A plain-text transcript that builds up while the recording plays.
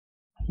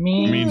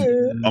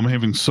mean, I'm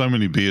having so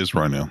many beers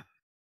right now.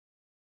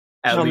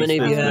 How many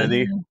have you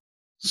had?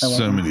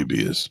 So many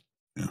beers.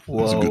 Yeah,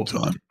 it's a good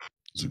time.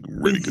 It's a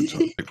really good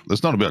time.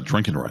 It's not about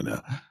drinking right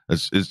now.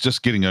 It's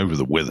just getting over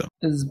the weather.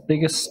 Is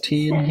Biggest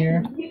T in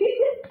here?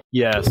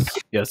 Yes,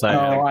 I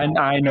am. Oh,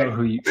 I know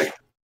who you.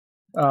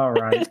 All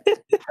right.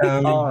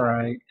 All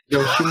right.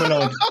 Yo,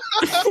 humanoid.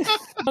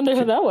 I wonder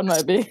who that one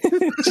might be.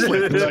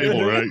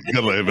 Table, right? You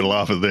gotta have a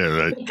laugh at there,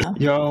 right?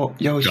 Yo,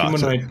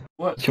 humanoid.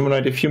 What?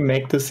 Humanoid, if you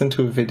make this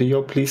into a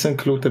video, please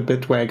include the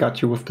bit where I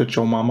got you with the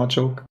Joe Mama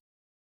joke.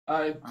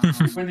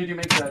 When did you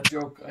make that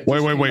joke?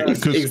 Wait.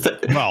 Because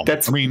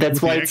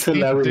that's why it's accent,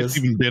 hilarious. That's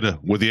even better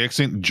with the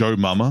accent, Joe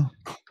Mama.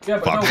 Yeah,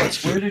 but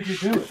where did you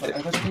do it?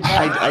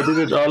 I did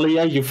it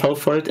earlier. You fell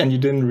for it and you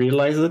didn't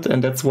realize it,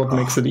 and that's what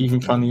makes it even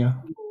funnier.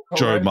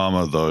 Joe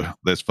Mama, though,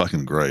 that's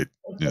fucking great.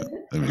 Yeah,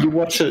 I mean, you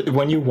watch it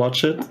when you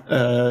watch it.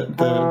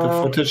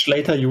 The footage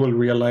later, you will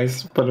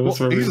realize. But it was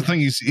very. Here's the thing: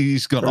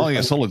 he's gone. Oh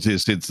yeah, Solitaire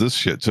said this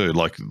shit too.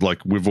 Like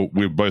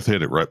we've both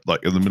had it right,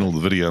 like in the middle of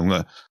the video. I'm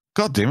like,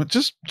 God damn it!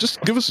 Just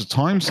give us a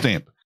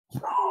timestamp.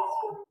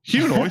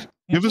 Humanoid,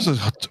 give us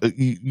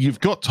you've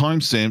got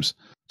timestamps.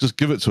 Just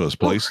give it to us,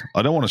 please.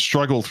 I don't want to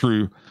struggle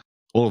through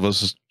all of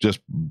us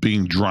just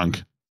being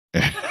drunk.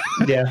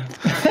 Yeah.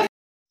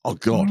 Oh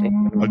God!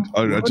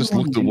 I just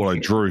looked at what I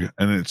drew,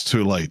 and it's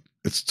too late.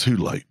 It's too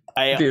late.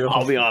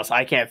 I'll be honest.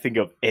 I can't think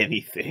of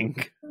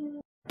anything.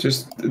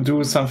 Just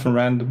do something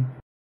random.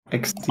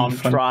 I'm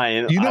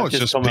trying. You know, it's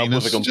just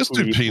penis. Just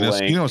do penis.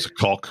 Blank. You know, it's a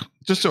cock.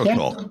 Just do a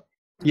cock.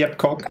 Yep,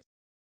 cock.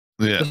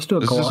 Yeah, just do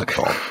a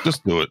cock.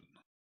 Just do it.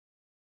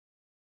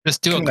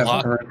 Just do a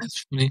cock.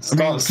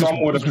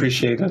 Some would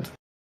appreciate it.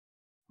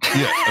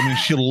 Yeah, I mean,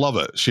 she'll love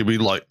it. She'll be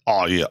like,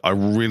 "Oh yeah, I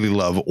really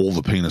love all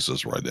the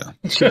penises right now."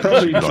 She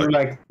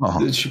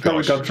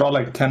probably got draw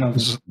like 10 of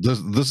them.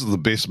 This is the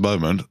best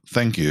moment.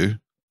 Thank you.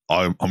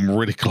 I'm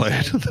really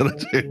glad that I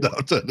turned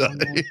up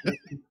today.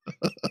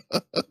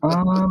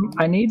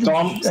 I need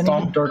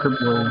Storm, darker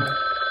blue.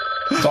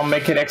 Storm,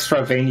 make it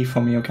extra veiny for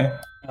me, okay?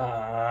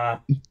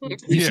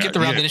 You skipped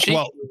around, didn't she?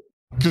 Well,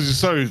 because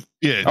you're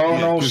so Oh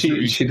no, she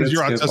did.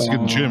 You're artistic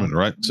in German,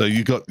 right? So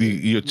you got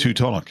you're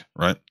Teutonic,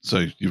 right?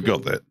 So you've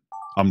got that.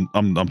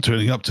 I'm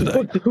turning up today.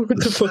 What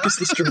the fuck is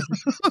this drum?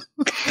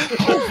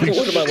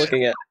 What am I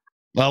looking at?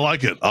 I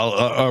like it.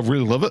 I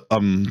really love it.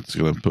 I'm just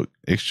gonna put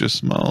extra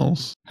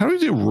smiles. How do you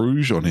do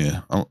rouge on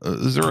here?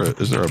 Is there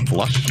a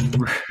blush?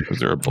 Is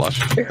there a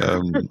blush?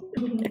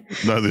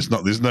 No, there's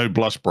not. There's no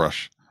blush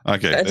brush.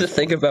 Okay. I had to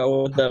think about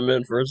what that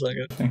meant for a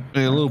second.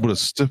 Yeah, a little bit of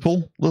stipple,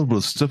 a little bit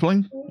of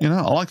stippling. You know,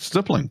 I like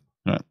stippling.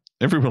 Right.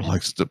 Everyone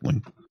likes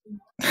stippling.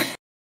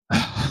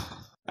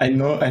 I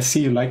know. I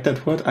see you like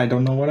that word. I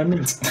don't know what it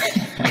means.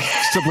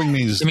 Stippling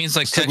means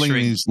like stippling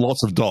texturing. means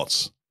lots of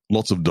dots.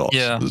 Lots of dots.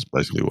 Yeah, is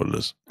basically what it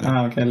is.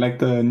 Yeah. Okay, like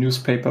the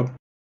newspaper.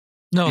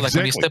 No, like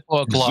when you stipple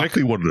a clock.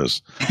 Exactly what it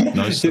is.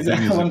 No,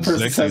 one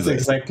person says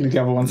exactly, the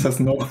other one says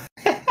no.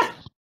 I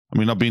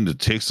mean, I've been to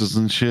Texas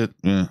and shit.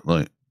 Yeah,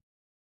 like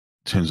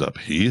turns up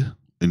here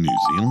in New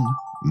Zealand.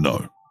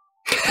 No.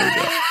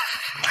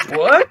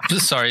 What?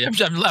 Sorry,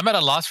 I'm at a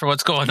loss for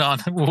what's going on.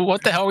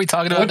 What the hell are we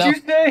talking about now?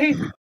 What'd you say?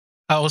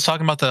 I was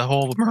talking about the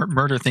whole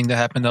murder thing that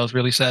happened. That was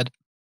really sad.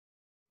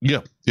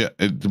 Yeah.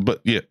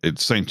 But at the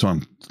same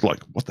time, it's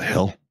like, what the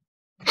hell?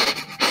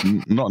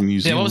 Not in New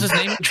Zealand. Yeah, what was his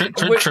name?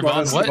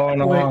 Trevon.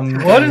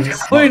 What? What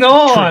is going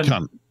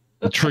on?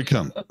 A trick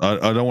cunt.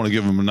 I don't want to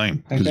give him a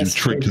name because he's a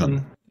trick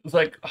cunt. It's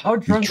like, how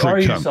drunk are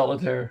you,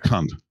 Solitaire?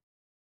 Cunt.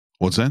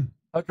 What's that?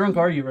 How drunk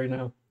are you right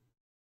now?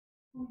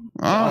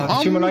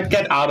 Humanoid,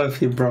 get out of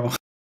here, bro.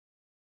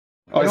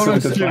 I don't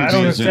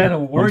understand a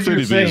word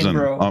you're saying,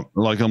 bro.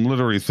 I'm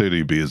literally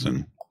 30 beers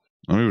in.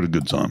 I'm having a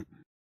good time.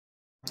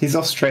 He's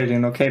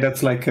Australian, okay?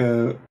 That's like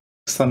a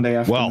Sunday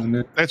afternoon.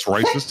 Well, that's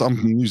racist. I'm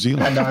from New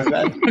Zealand. I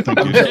know.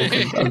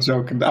 I'm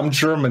joking. I'm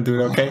German,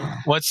 dude, okay?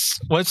 What's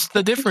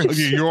the difference?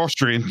 Okay, you're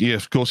Austrian. Yeah,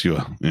 of course you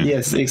are. Yeah.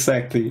 Yes,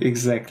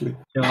 exactly.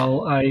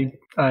 Well,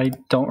 I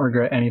don't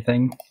regret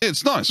anything.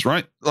 It's nice,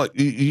 right? Like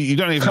you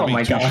don't even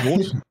be too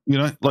short. You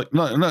know, like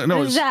no. What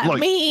does that like,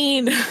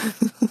 mean?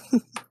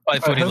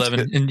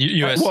 5'11" in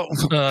US.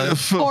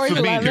 For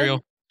me,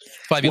 Imperial.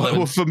 5'11".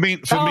 Well, for me,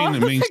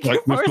 it means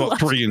like we've got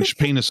 3-inch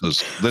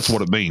penises. That's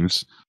what it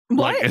means.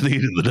 What? Like at the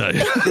end of the day,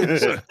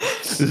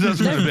 so, it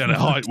doesn't matter about our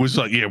height. We're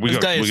like, yeah, we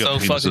got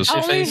penises.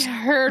 I only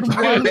heard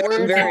one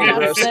word. Very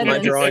gross in my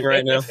drawing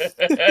right now.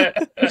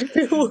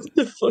 What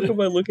the fuck am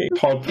I looking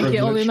at? I can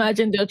only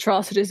imagine the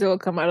atrocities that will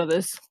come out of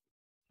this.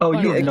 Oh,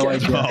 you have no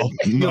idea. Oh,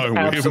 no, we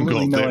haven't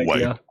got that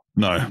way.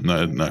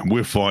 No.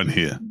 We're fine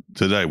here.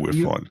 Today we're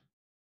fine.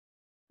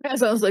 That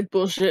sounds like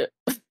bullshit.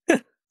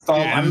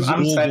 I'm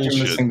sad you're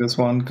missing this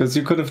one because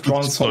you could have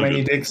drawn so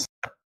many dicks.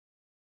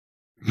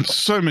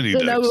 So many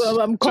dicks.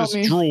 I'm Just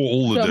draw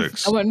all the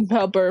dicks. I went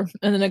pepper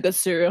and then I got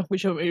cereal,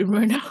 which I'm eating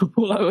right now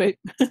while I wait.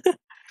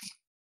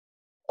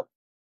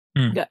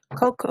 Got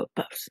Cocoa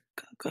Puffs.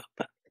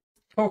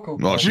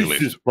 Oh, she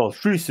left. Well,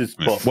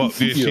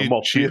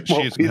 yeah, she had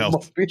some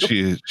health.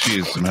 She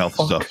had some health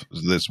stuff.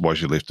 That's why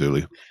she left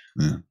earlier.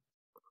 Yeah.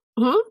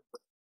 Huh?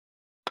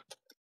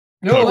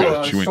 No,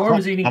 Okay, she went,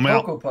 Storm's eating I'm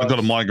out. Cocoa I got a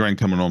Puffs. migraine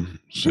coming on.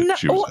 She, No.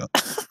 she was out.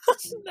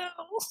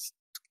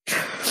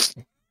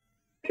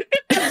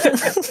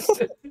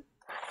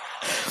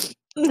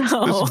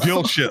 No. This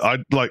girl shit. I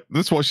like.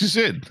 That's what she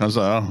said. I was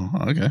like, oh,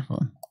 okay,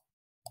 fine.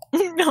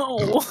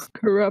 No.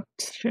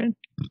 Corruption.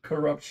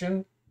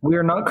 Corruption. We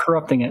are not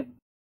corrupting it.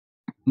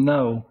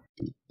 No.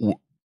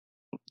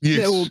 Yes,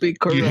 There will be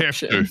you have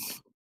corruption. to.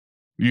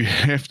 You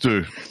have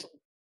to.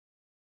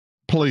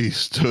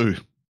 Please, too.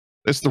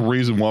 That's the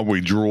reason why we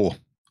draw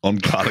on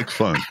Gartic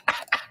phone.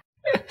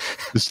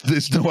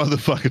 There's no other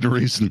fucking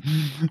reason.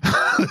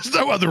 There's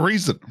no other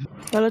reason.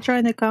 But I'm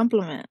trying to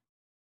compliment.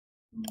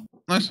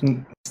 Nice.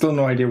 Still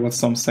no idea what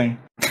Tom's saying.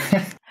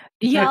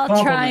 Y'all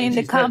compliment. trying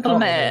to She's got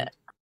compliment.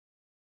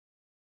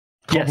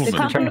 Yes, The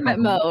compliment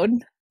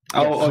mode.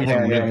 Oh,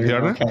 yeah.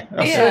 Okay.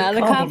 Yeah,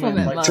 the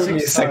compliment like mode. Took me a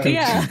second.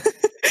 Yeah.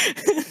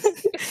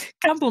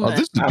 Oh, Compliment.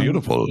 this is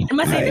beautiful. Am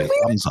I saying it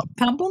weird? Thumbs up.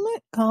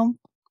 Compliment? Compliment.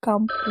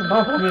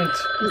 Compliment.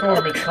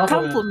 Compliment.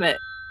 Compliment.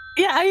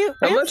 Yeah,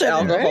 How much said it,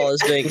 alcohol right?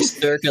 is being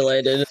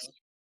circulated?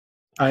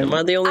 Am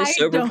I the only I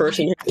sober don't-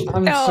 person here?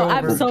 I'm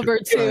I'm sober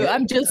too.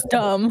 I'm just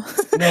dumb.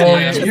 No,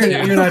 Yeah.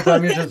 you're not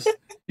dumb.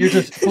 You're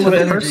just full of the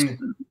energy.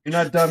 You're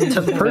not dumb. You're To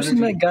just the full of person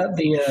that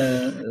energy.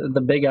 got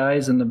the big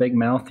eyes and the big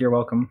mouth, you're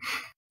welcome.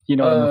 You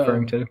know what I'm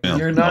referring to. Yeah,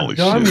 You're not holy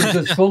dumb. shit.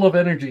 You're just full of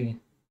energy.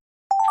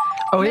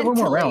 Oh, we have one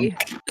more round.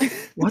 Mentally.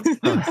 What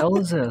the hell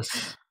is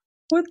this?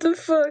 What the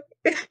fuck?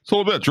 It's all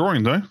about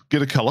drawing, though.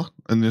 Get a color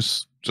and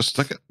just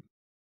stick it.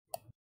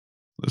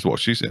 That's what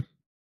she said.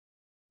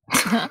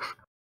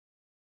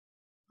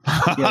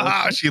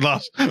 She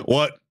laughs.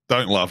 What?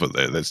 Don't laugh at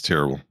that. That's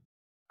terrible.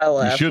 I You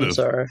laughed. should I'm have.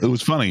 sorry. It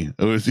was funny.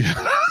 It was.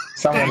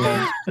 Someone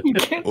knows. You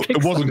can't pick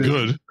It wasn't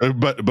something. good,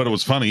 but it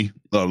was funny.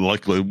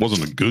 Likely, it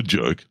wasn't a good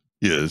joke.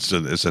 Yeah, it's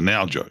a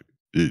now joke.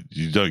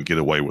 You don't get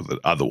away with it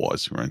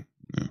otherwise, right?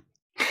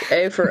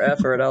 A for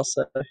effort, I'll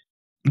say.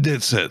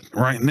 That's it.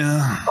 Right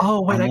now,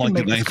 Oh, wait, I'm I can like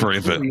make an this A for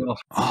effort. completely off.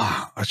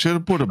 Ah, I should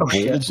have put a Oh,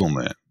 shit. balls on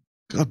that.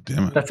 God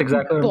damn it! That's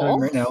exactly what I'm doing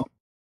right now.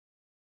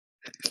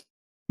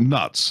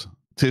 Nuts,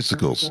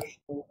 testicles.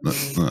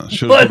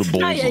 Should What? have put a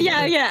balls. on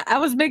that. Yeah. I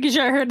was making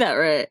sure I heard that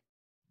right.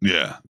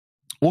 Yeah.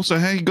 Also,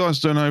 how you guys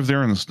doing over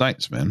there in the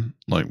States, man?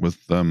 Like with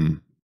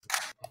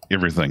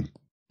everything.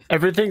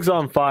 Everything's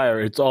on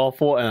fire. It's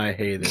awful, and I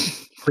hate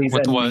it. Please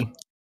With end what? me.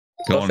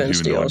 Go on, Offense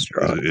to humanoid.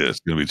 Australia. Yeah, it's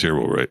gonna be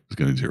terrible, right? It's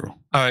gonna be terrible.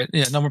 All right,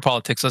 yeah, no more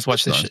politics. Let's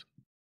watch this Nice. shit.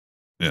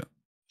 Yeah.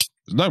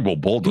 There's no more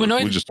ball.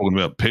 Humanoid? We're just talking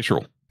about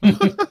petrol.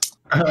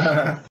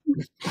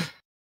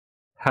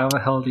 How the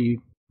hell do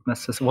you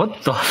mess this?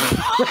 What the?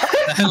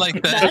 I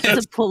like that.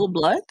 That's a pull of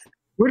blood.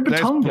 Where did the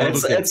That's tongue go?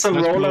 political. it's a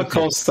That's roller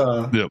political.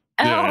 coaster. Yep.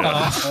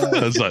 Yeah.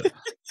 It's like,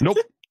 nope.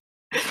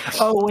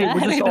 Oh wait, I we're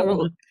just hate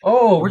all. it.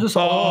 Oh, We're just Oh,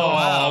 all.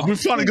 wow. we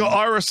finally got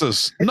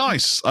irises.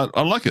 Nice.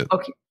 I like it.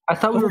 Okay, I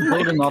thought we were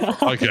building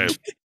off. Okay.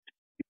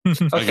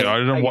 Okay. I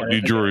don't know what get you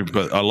it, drew,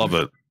 but I love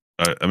it.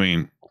 I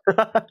mean,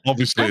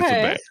 obviously it's a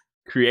Okay. bat.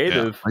 Yeah,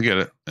 Creative. I get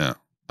it. Yeah.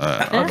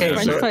 Okay,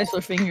 French so- fries for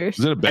fingers.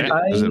 Is it a bat?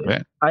 Is it a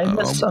bat? I Oh.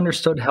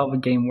 misunderstood how the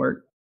game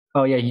worked.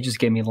 Oh yeah, you just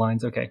gave me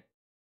lines. Okay.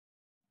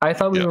 I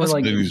thought we Yeah, were that's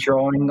like good.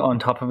 drawing on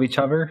top of each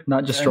other,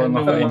 not just I drawing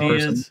have off no of one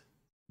person. ideas.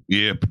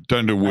 Yeah, but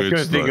don't do I words.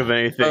 couldn't think though. of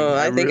anything. Oh,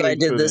 I think really I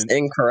did this couldn't.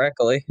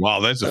 incorrectly. Wow,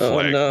 that's a Oh,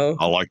 flag. no.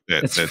 I like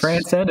that. It's that's,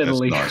 France and that's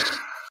Italy. nice.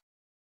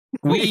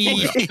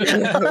 We.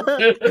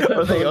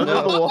 Are they under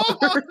the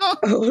water?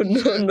 Oh,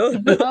 no.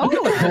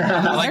 Oh,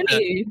 I like that.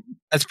 pretty.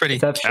 That's pretty.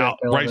 It's abstract, Out.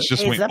 I love Rates it.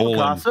 just Hey, is went that all in.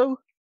 Picasso?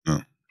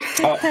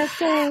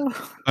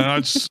 And I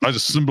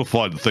just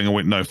simplified the thing. I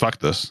went, no, fuck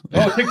this.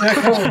 Oh,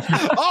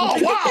 tic-tac-toe. Oh,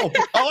 wow.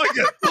 I like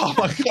it. Oh,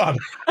 my God.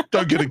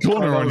 Don't get a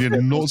corner on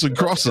your noughts and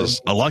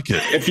crosses. I like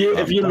it. If you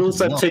lose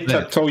that Love tic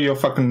tac toe, you're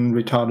fucking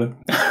retarded.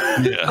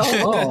 Yeah.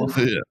 Oh.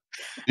 Yeah.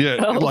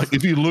 Yeah. Oh. Like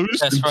if you lose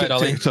That's in right,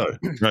 Ollie. tic-tac-toe,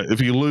 right?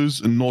 If you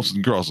lose in noughts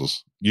and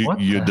crosses, What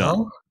you're the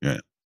done. hell?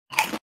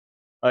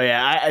 Oh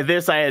yeah,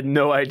 this I had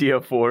no idea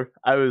for.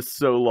 I was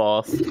so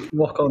lost.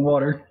 Walk on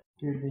water.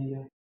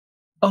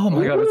 Oh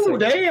my god, it's Ooh,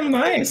 damn,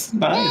 nice.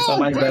 Nice. I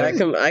like I,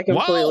 that. I completely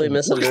Wow, look at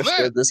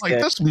misunderstood that. this Like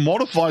game. that's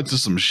modified to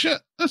some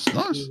shit. That's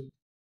nice.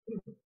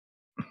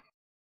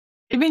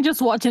 Even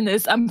just watching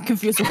this, I'm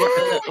confused with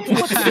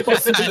what's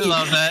supposed to I be.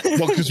 love that.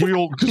 Well, because we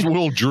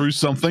all drew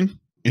something,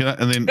 you know,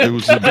 and then it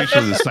was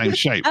eventually the same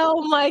shape.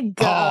 Oh my Oh,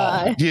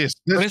 god. yes.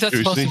 What is that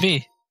supposed to juicy.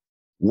 be?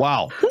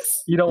 Wow.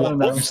 You don't Well, want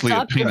to know. obviously a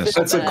Stop penis.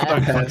 That's a Don't cock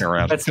fuck head.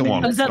 around. That's Come me.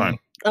 on. Is that- Don't.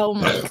 Oh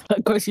my god.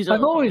 Of course you I've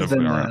don't. always Don't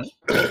been fuck around.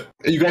 that.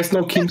 You guys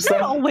know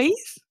Keemstar? Always?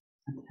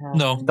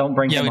 No. Don't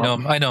bring Yeah, him we know. up.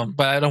 I know,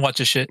 but I don't watch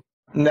this shit.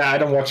 Nah, I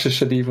don't watch this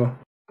shit either.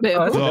 Wait,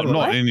 Oh, who? No, What?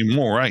 not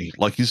anymore, eh?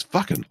 Like he's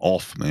fucking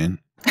off, man.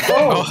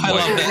 Oh, I my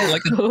love that.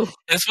 Like, Who?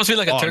 it's supposed to be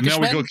like a Oh, Turkish now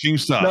we man. got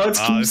Keemstar. No, it's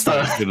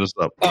Keemstar. Get us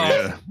up. Oh.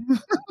 Yeah.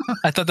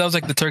 I thought that was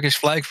like the Turkish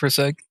flag for a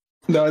sec.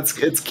 No, it's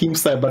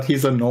Keemstar, but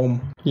he's a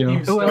gnome. You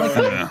know. Oh, I like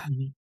that.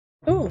 Yeah.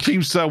 Oh.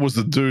 Keemstar was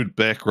the dude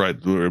back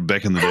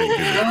in the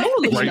day.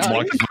 Holy Great shit.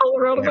 microphone.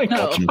 Colorado, my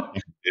No.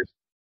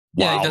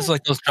 Yeah, Wow. he does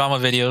like those drama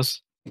videos.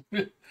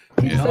 Yeah.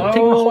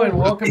 Hello and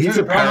welcome He's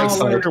to a parasite.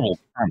 Drama Alert. Terrible.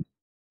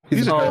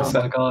 He's a Oh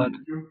parasite. my god.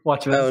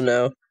 Watch this. Oh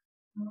no.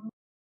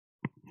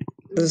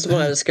 This is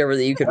when I discovered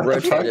that you could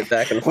rotate it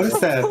back and What forth. is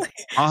that?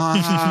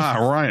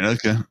 Ah, right.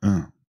 Okay.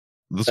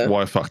 This is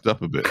why I fucked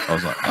up a bit. I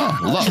was like, oh,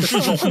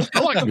 love. I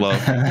like love.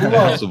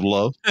 House of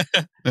love.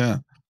 Yeah.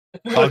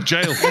 Oh,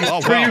 jail.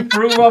 Oh, So you wow.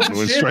 threw up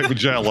Went shit? straight to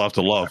jail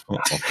after love. Oh,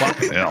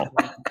 fucking hell.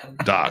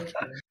 Dark.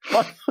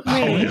 Oh,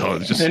 yeah,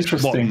 it's just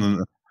Interesting.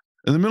 what,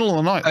 in the middle of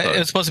the night. Though.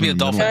 It's supposed to be a In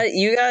the middle. dolphin.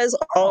 You guys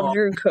all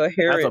drew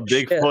coherent. That's a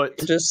big shit.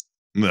 foot.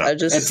 Yeah, I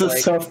just It's a like,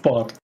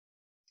 surfboard.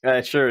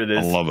 Sure it I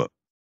is. love it.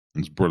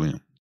 It's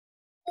brilliant.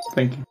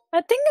 Thank you.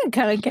 I think I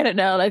kind of get it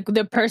now. Like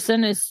the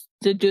person is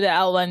to do the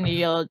outline,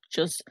 you'll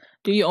just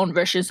do your own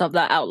versions of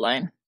that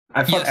outline.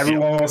 I thought Yes.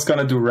 everyone was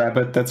gonna do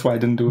rabbit. That's why I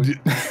didn't do it.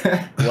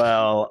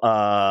 Well,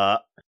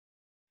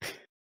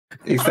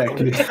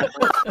 Exactly.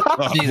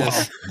 Oh,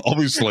 Jesus. well,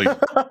 obviously,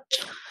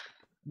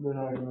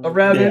 A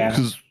rabbit? Yeah.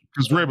 because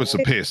rabbits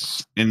are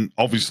pests, and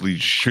obviously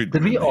shoot. Did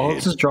them we in the all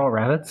head. just draw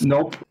rabbits?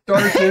 Nope.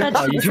 Gartic?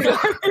 Oh, you drew-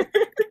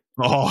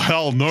 Oh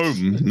hell no,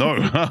 no!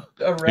 A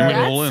You went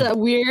rabbit? all in. That's a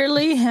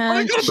weirdly Well,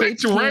 I got back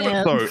hand-shaped to rabbit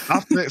hand. though.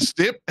 After that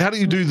step, how do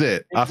you do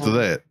that? After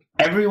that,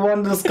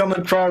 Everyone is gonna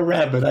draw a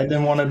rabbit. I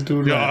didn't want to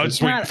do yeah, I rabbit.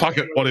 just went fuck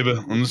it,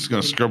 whatever. I'm just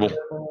gonna scribble.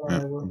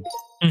 Yeah.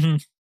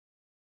 Mhm.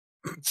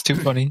 It's too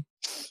funny.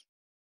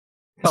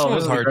 Oh, one's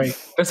this is hard.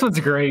 great. This one's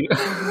great.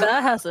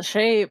 That has a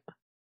shape.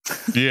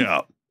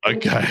 Yeah.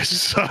 Okay.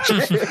 So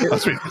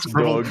that's me.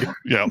 Scribble.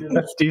 Yeah.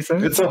 That's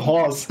decent. It's a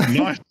horse.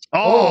 Nice.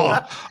 Oh.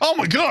 Oh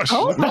my gosh.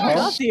 Oh my god,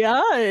 Nice. the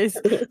eyes.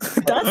 That's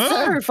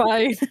Huh?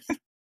 terrifying.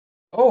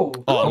 Oh.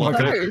 Oh, I Of like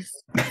that.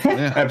 course.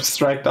 Yeah.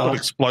 Abstract Oh, art.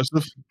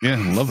 explosive. Yeah,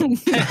 I love it.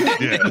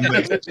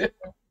 Yeah.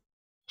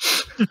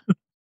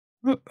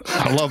 And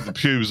I love the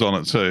pubes on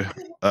it too.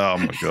 Oh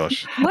my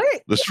gosh.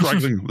 What? The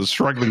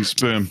struggling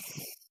sperm.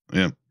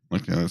 Yeah.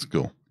 Okay, that's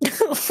cool. What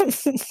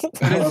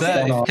is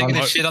that? You taking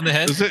a shit on the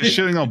head? Is that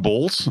shitting on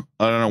balls?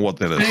 I don't know what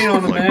that is. Sitting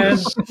on a Like man.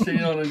 this.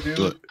 Sitting on a dude.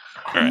 Look.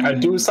 All right. I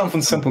do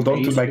something simple.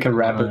 Don't do like a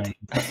rabbit.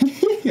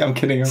 I'm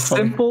kidding. I'm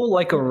sorry. Simple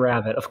like a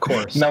rabbit, of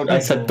course. No, I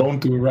said don't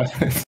do a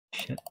rabbit.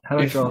 Shit. How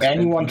do I If draw a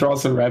anyone simple?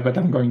 draws a rabbit,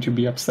 I'm going to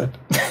be upset.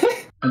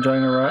 I'm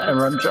drawing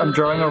I'm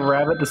drawing a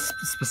rabbit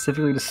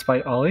specifically to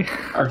spite Ollie.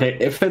 Okay,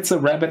 if it's a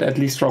rabbit, at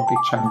least draw big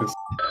chungus.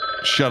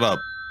 Shut up,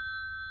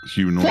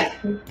 humanoid.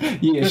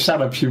 Yeah,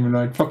 shut up,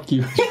 humanoid. Fuck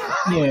you.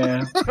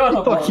 Yeah. Shut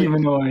up, Fuck Ollie.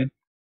 humanoid.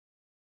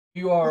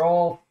 You are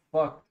all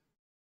fucked.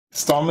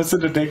 Storm, is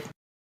it a dick?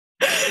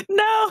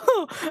 No!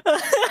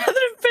 I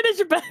didn't finish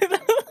it back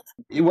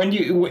then. When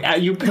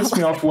you piss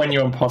me off when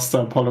you're imposter,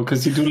 Apollo,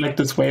 because you do like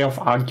this way of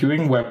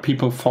arguing where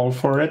people fall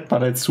for it,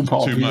 but it's super Too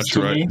obvious much,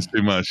 to right? me. It's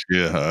too much.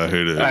 Yeah, I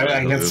heard it.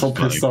 I get It's so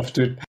funny. pissed off,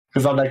 dude.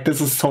 Because I'm like, this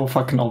is so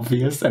fucking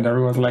obvious, and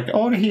everyone's like,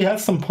 oh, he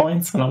has some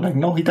points, and I'm like,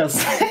 no, he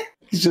doesn't.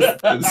 He's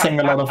just saying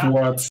a lot of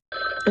words.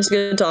 It's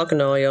good talking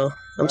to all y'all.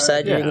 I'm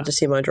sad you yeah. didn't get to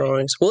see my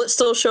drawings. Will it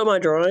still show my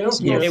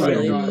drawings? Yeah, It it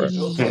really-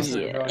 will. Yes.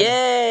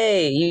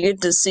 Yay! You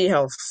get to see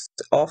how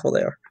awful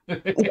they are.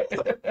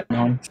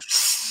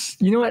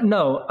 You know what?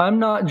 No, I'm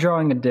not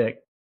drawing a dick.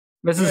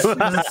 This is You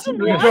draw This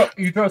something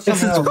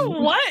is- else.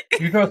 What?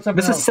 You draw something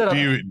this is else. set up.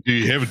 Do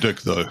you have a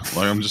dick though? Like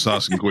I'm just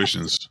asking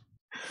questions.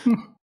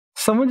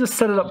 Someone just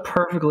set it up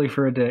perfectly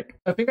for a dick.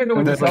 I think I know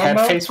what The you're talking cat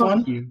about. face one?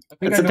 Fuck you. I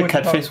think Is I it know the what you're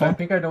cat talking- face one? I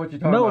think I know what you're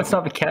talking No, about. it's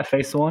not the cat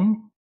face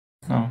one.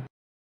 Oh.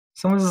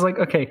 Someone's just like,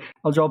 okay,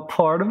 I'll draw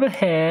part of a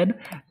head,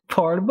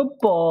 part of a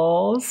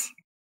balls.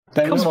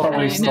 That was Come on.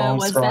 probably I know, Storm's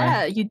what's drawing.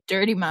 that? You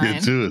dirty Yeah,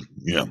 mind. dude.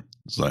 Yeah,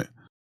 it's like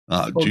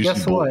Well, juicy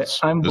guess what? balls.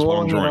 I'm That's what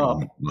blowing it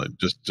drawing. up. Like,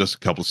 just a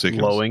couple of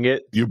seconds. blowing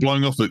it. You're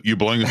blowing off it. You're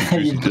blowing off the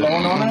You juicy dick.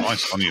 blowing on it?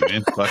 Nice on you,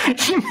 man.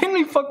 Like, You made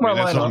me fuck my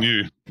that's line on up.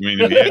 you. I mean,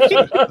 if you had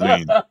to. I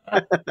mean,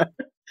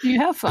 You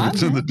have if fun.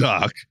 it's in the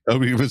dark. I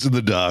mean, if it's in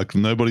the dark,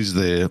 nobody's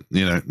there.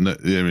 You know, no,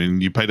 I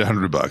mean, you paid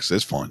 $100.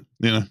 That's fine.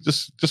 You know,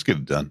 just get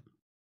it done.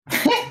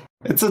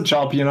 It's a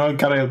job, you know,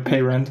 gotta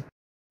pay rent.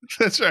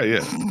 That's right.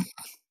 Yeah,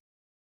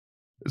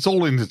 it's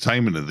all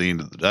entertainment at the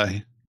end of the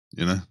day.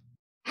 You know.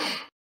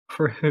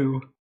 For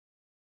who?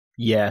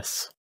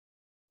 Yes.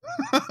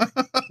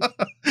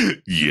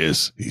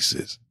 Yes, he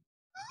says.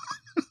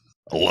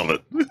 I love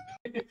it.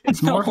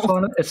 It's more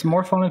fun. It's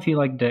more fun if you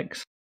like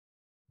dicks.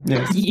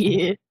 Yes.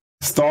 Yeah.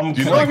 Storm,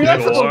 Do you can like I- you're not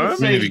dicks? supposed to I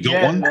say mean, have you got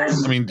yeah, one? man.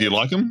 I mean, do you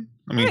like them?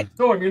 I mean,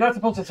 Storm, you're not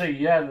supposed to say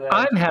yeah to that.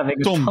 I'm having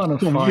a Storm, ton of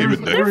Storm, you have a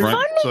fun. dick, They're right?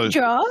 fun So, to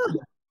draw.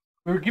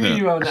 We were giving yeah.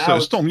 you an So,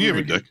 out. Storm, you have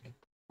We a were- dick.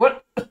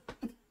 What?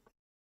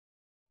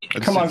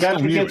 Come on, guys,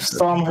 Storm, we you have give a dick.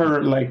 Storm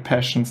her, like,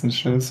 passions and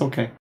shit. It's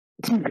okay.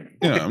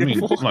 Yeah, I mean,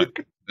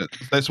 like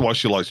that's why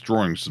she likes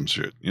drawing some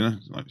shit. You know,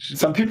 like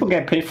Some people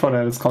get paid for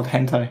that. It's called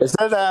hentai. Is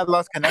that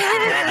Lost Connection?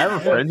 I have a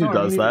friend who Storm,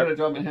 does you need to that. get a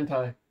job in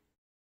hentai.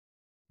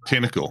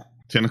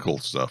 tentacle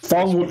stuff.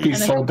 Storm would be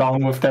so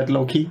down with that,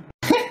 Loki.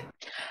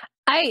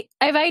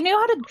 If I knew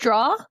how to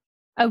draw,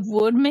 I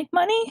would make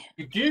money.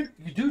 You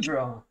do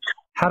draw.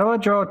 How do I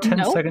draw a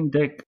 10-second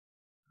dick?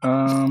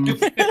 Um,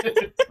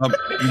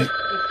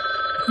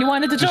 You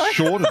wanted to draw just it?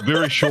 short,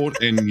 very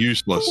short, and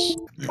useless.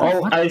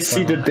 Oh, I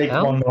see the dick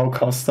hell? one now,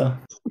 Costa.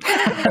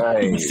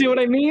 You see what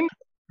I mean?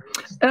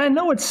 And I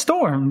know it's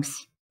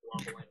Storms.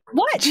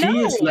 What? She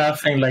No. is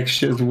laughing like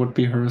shit would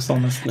be hers,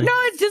 honestly. No,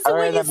 it's just the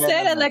way you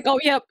said it. Like, oh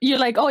yeah, you're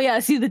like, oh yeah, I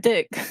see the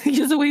dick.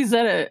 Just the way you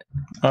said it.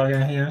 Oh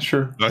yeah,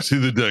 sure. I see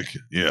the dick.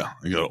 Yeah,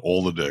 I got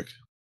all the dick.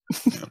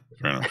 Yeah,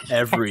 fair enough.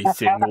 Every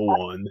single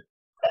one.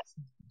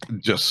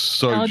 Just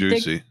so Oh,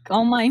 juicy. Dick,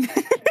 all mine.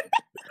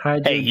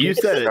 Hey, you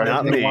said it,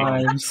 not me.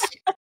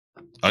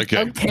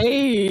 Okay.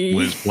 Okay.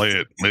 Let's play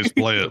it. Let's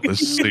play it. Let's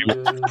see.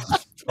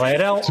 Play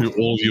it out. To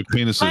all your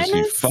penises, you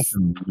Minus-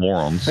 fucking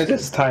morons. It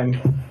is time.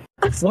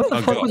 What the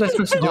Oh, fuck God. was I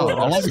supposed to do? Oh,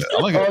 I like it.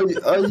 I like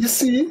it. You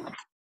see?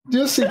 Do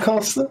you see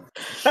Costa?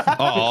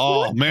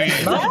 Oh, man.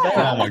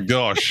 Oh, my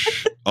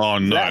gosh. Oh,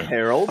 That no.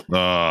 Harold.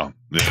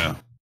 Yeah.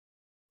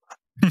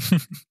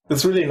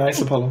 It's really nice,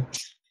 Apollo.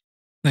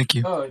 Thank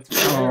you. Oh,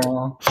 it's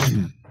Aw.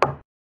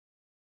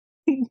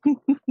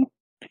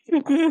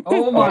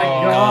 oh my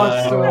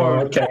god, Storm.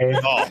 Okay.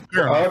 Oh,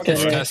 fair enough. Okay.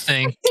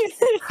 Disgusting.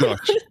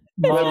 Gosh.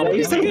 Well, at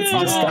least it's Oh,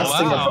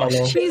 disgusting, wow.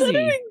 Apollo.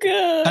 Cheesy.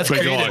 Good. That's Big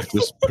eye. creative.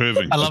 Just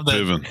perving. I love just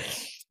that. perving.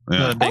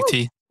 Yeah. Big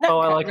T. Oh,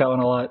 I like that one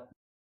a lot.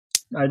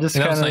 I just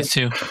That was kind of. nice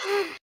too.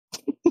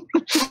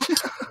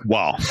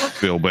 Wow.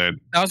 Feel bad.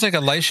 That was like a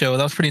light show.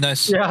 That was pretty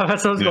nice. Yeah,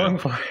 that's what I was Yeah. going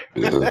for.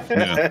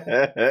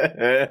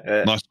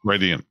 Yeah. Nice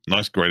gradient.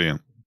 Nice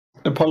gradient.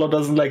 Apollo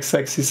doesn't like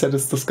sex. He said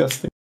it's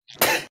disgusting.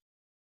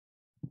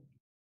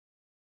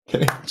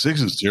 Okay.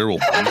 Sex is terrible.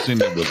 I've seen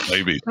that with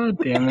baby. God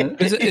damn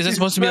it. Is it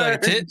supposed to be like a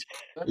tit?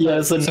 Yeah,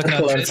 it's a It's like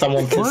nipple a- and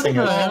someone kissing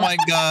What? it. Oh my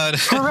god.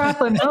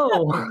 Parappa,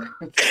 no.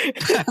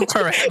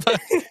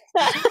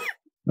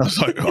 I was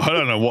like, I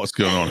don't know what's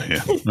going on here.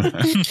 I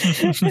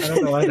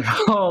don't know either.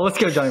 Oh, let's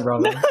go, Johnny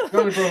Bravo.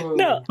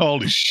 No.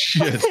 Holy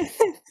shit.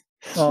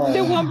 Oh.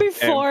 The one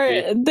before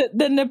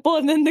the nipple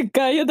and then the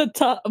guy at the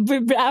top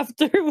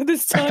after with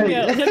his tongue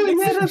out.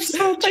 Yeah, that's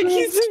so Like true.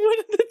 he's the one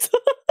at the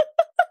top.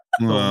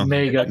 Well,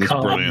 Mega it's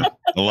calm. brilliant.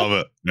 I love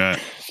it. Yeah.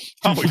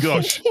 Oh my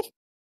gosh.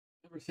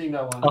 Never seen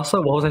that one.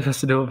 Also, what was I supposed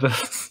to do with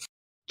this?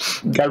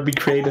 Gotta be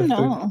creative. dude.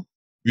 No.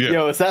 Yeah.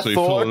 Yo, is that so you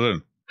Thor? fill it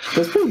in.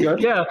 That's pretty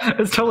good. Yeah,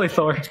 it's totally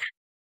Thor.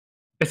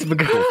 It's the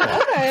good.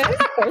 Okay.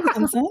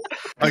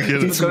 I get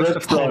it. It's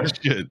red Thor. Oh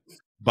shit.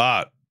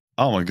 Bart.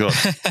 Oh my god.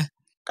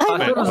 I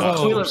thought it was a Oh.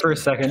 toilet for a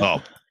second.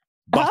 Oh.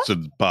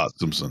 Busted Bart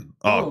Simpson.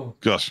 Oh Oh.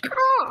 gosh.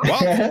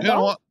 Well, you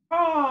know what?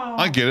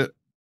 I get it.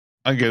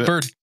 I get it.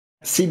 Bird.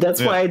 See, that's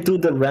Yeah. why I do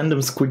the random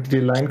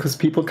squiggly line, because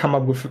people come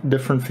up with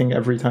different thing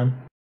every time.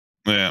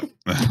 Yeah.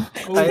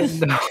 I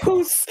know.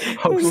 Who's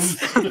Host.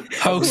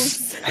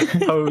 Host.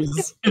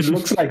 Hose. It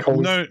looks like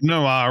hose.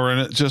 No R in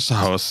it, just a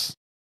host.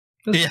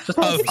 Yeah.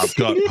 I've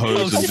got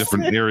hose in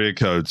different area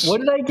codes. What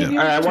did I give you?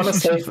 I want to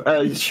save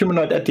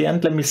humanoid at the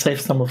end. Let me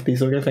save some of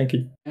these, okay? Thank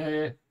you.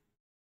 Yeah.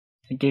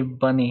 I gave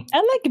Bunny.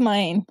 I like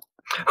mine.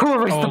 Who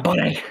erased Oh. the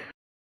bunny?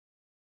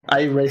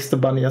 I erased the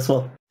bunny as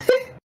well.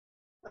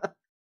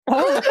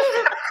 Oh,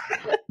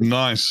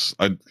 Nice.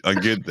 I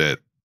get that.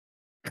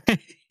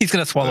 He's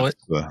gonna swallow it.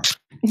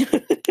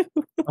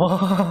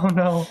 Oh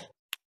no.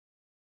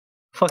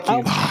 Fuck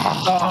you.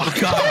 Oh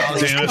god.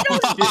 Damn it.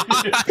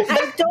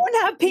 I don't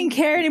have pink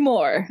hair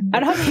anymore. I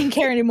don't have pink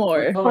hair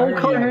anymore. Oh,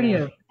 color hair do you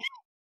have?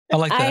 I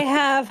like I that.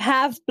 have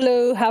half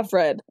blue, half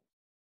red.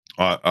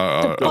 I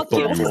thought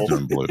you were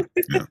doing blue.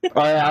 Yeah.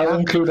 I'll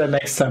include that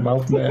next time.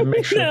 I'll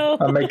make sure. No.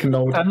 I'll make a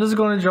note. I'm just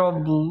going to draw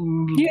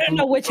blue. You don't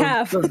know which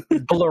half.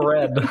 Blue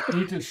red. You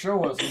need to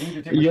show us. You need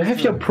to take a You have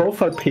picture your of it.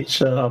 profile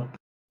picture up.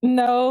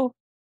 No.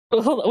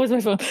 Oh, hold on, where's my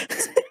phone?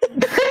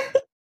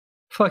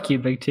 Fuck you,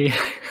 Big T.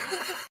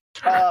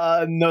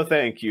 No,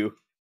 thank you.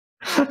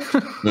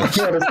 What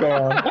is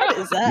going on? What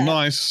is that?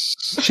 Nice.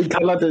 She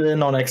colored it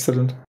in on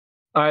accident.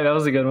 Alright, that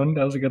was a good one.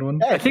 That was a good one.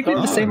 Yeah, I think we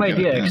had the oh, same okay,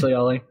 idea, yeah. actually,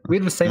 Ollie. We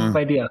had the same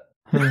idea.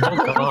 Oh,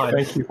 God.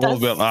 Thank you. All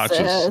That's about arches.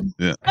 sad.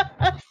 Yeah.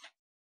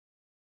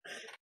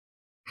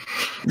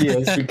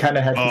 Yes, we kind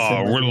of had the Oh, I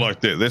same really idea. like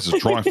that. That's a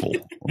trifle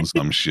or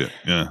some shit.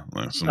 Yeah.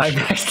 Like some I shit.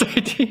 next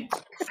idea.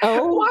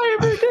 Oh, Why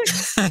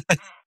everything?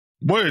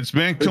 Words,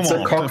 man. Come It's a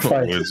on. Don't put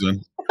cockfight. words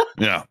in.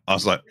 Yeah. I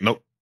was like,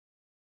 nope.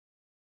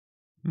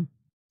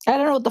 I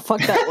don't know what the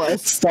fuck that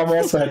was. Storm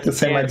also had the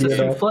same Yeah, it's a idea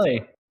though. souffle.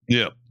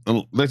 Yeah.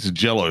 That's a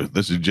jello.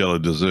 That's a jello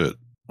dessert.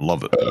 I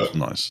love it. It's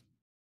nice.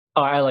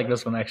 Oh, I like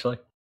this one, actually.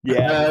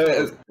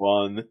 Yeah,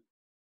 one.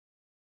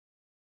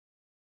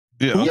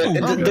 Yeah. I Yeah,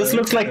 thought- this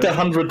looks like the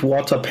 100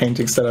 water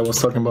paintings that I was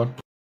talking about.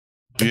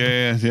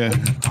 yeah.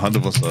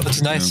 100%.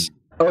 That's nice.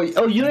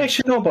 Oh, you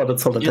actually know about it,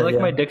 Solitaire. You like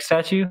yeah. my dick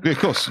statue? Yeah, of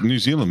course. New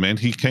Zealand, man.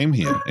 He came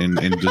here and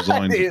I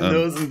designed. didn't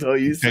know this until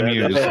you said Came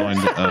here and that. designed.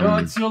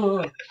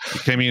 Godzilla. He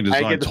came here and I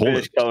designed get to finish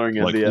toilets. coloring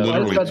in Like, the Why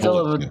literally does Godzilla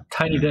toilets, have a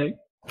tiny dick?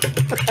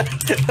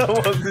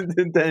 That wasn't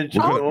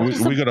intentional.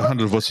 We got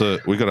 100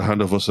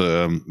 of us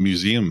a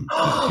museum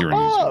here in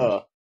New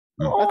Zealand.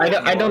 Oh,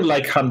 I don't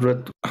like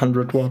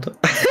 100 water.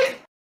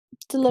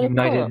 To let it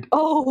go. United.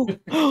 Oh.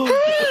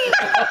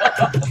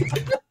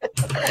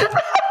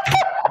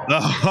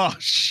 Oh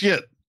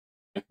shit!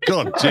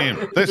 God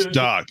damn, that's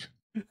dark.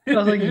 I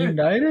was like,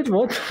 United?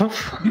 What the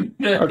fuck?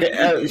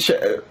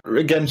 Okay,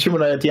 again,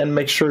 humanoid at the end,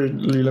 make sure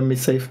you let me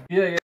save.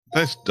 Yeah.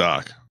 That's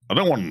dark. I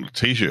don't want a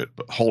t-shirt,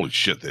 but holy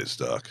shit, that's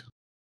dark.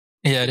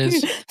 Yeah, it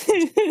is.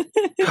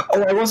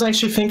 Oh, I was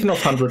actually thinking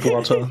of 100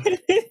 water.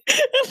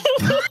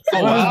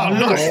 Oh, wow,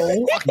 nice.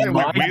 Oh, Okay,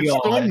 my weird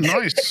storm,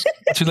 God. nice.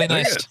 Too late,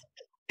 nice.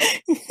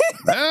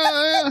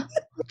 Yeah.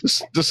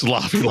 Just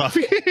laughing. That's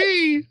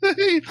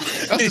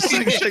the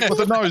same shape with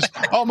the nose.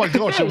 Oh my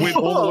gosh, it went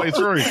all the way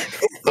through.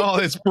 Oh,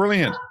 that's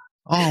brilliant.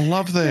 Oh, I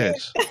love that.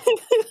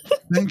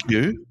 Thank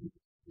you.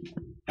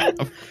 Yeah,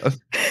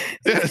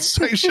 it's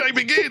same shape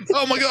again.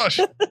 Oh my gosh.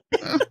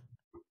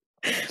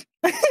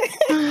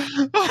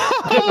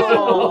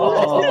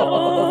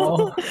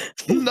 Oh.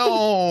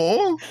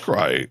 No.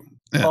 Great.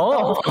 Yeah.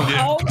 Oh.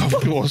 Yeah, of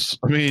course.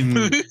 I mean,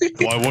 why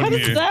How wouldn't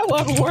does you? that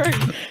one work?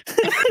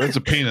 That's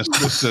a penis.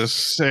 This is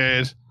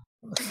sad.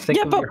 Think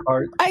Yeah, of but your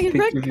heart. I Think of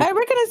your- I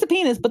recognize the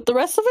penis, but the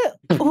rest of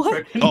it,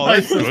 what? Oh,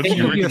 that's good. Think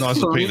You of your recognize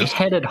the penis.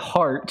 three-headed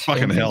heart.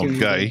 Fucking and think hell, of your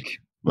gay. dick.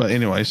 But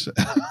anyways,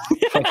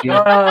 Fuck you.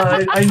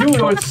 I knew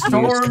it was Fuck you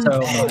Storm. so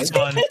This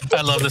much. one.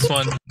 I love this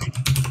one.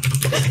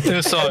 It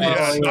was so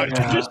obvious.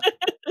 Oh,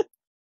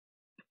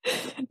 yeah.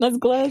 That's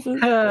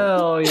glasses.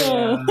 Hell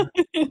yeah.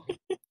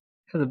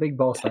 Has a big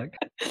ball sack.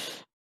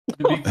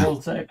 The big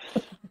bull sack.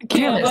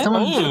 Damn it,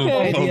 someone Oh. took the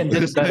idea and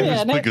did his it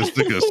name better. is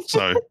thickest,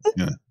 so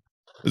yeah,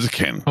 it's a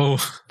can, Oh,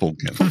 full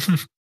can.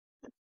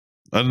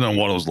 I don't know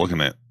what I was looking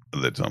at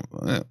that time.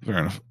 Yeah, fair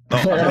enough.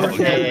 Oh,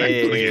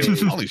 Hey.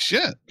 holy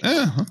shit!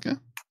 Yeah, okay.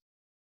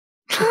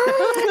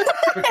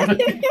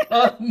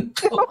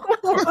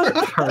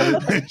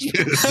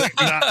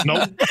 Nah,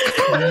 nope.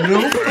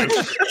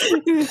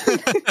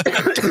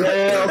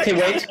 Okay,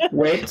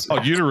 wait. Oh,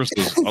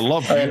 uteruses. I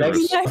love Okay,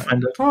 uterus. let's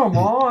find it. Come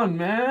on,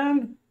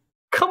 man.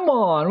 Come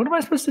on, what am I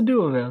supposed to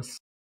do with this?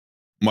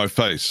 My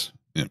face.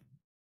 Yeah.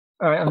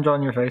 All right, I'm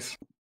drawing your face.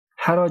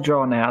 How do I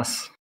draw an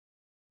ass?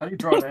 How do you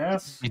draw an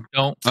ass? you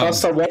don't.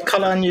 Costa, what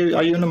color are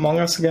you in Among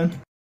Us again?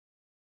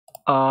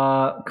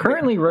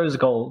 Currently rose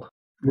gold.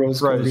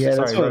 Rose gold. Yeah,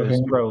 that's what I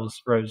think.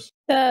 Rose.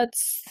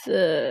 That's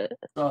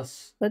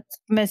Us. that's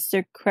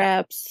Mr.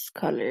 Krabs'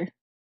 color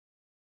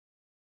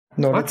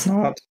No, What? that's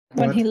not.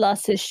 when What? he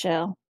lost his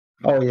shell.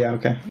 Oh, yeah,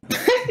 okay.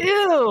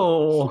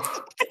 Ew!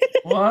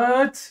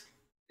 What?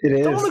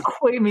 It Don't is.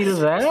 equate me to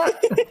that.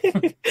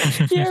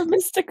 You're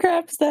Mr.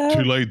 Krabs now.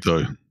 Too late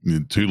though. Yeah,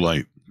 too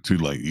late. Too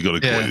late. You got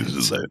to Yeah. quit it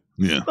as that.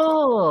 Yeah.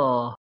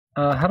 Oh.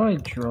 How do I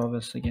draw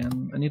this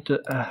again? I need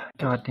to.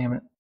 God damn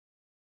it.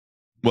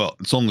 Well,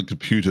 it's on the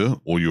computer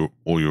or your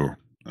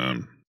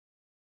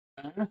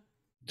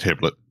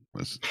tablet.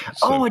 So,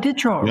 Oh, I did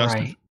draw it Yes.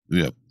 right.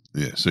 yeah.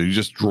 So you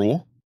just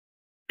draw.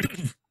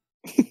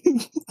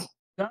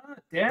 God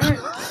damn it.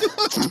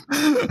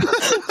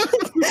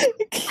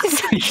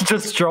 You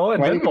just draw it.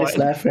 Why are Then you guys what?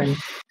 laughing?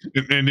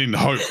 And then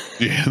hope.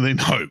 Yeah, then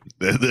hope.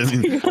 Then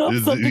You know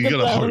something you got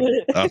to about hope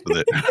it. after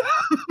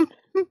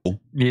that.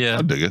 Yeah.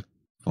 I dig it.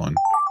 Fine.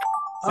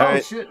 Oh,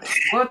 Alright. shit.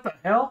 What the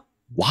hell?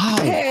 Wow.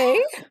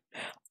 Okay.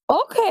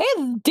 Okay.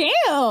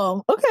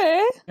 Damn.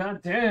 Okay.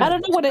 God damn. I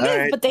don't know what it is,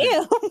 Alright. but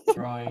damn.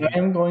 Drawing. I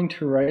am going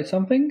to write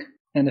something,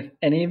 and if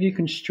any of you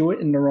construe it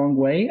in the wrong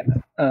way,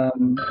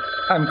 I'm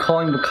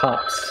calling the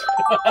cops.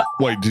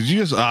 Wait, did you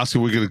just ask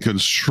if we're going to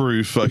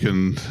construe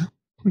fucking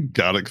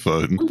Gartic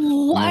phone?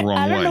 What? wrong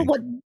I don't know way.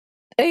 what.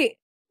 Hey,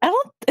 I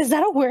don't. Is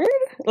that a word?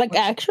 Like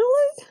actually?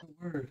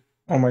 Word.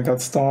 Oh my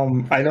god,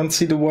 Storm. I don't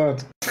see the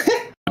word.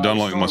 I don't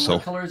like Storm,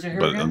 myself, What color is your hair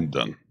but again? I'm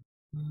done.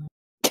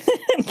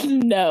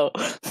 No.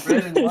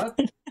 Red and what?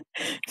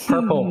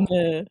 Purple.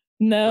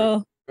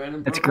 No. Red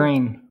and It's purple?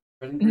 green.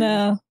 Red and green?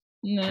 No.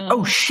 No.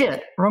 Oh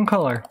shit! Wrong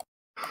color.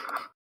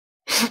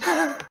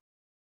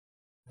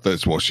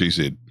 That's what she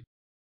said.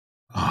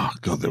 Oh,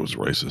 God, that was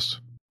racist.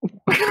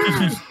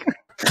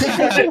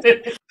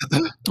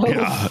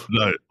 Yeah,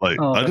 no, like,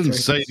 Oh, I that's didn't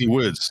say racist. any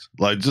words.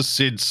 Like, I just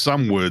said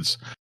some words.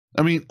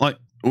 I mean, like,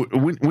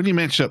 when you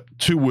match up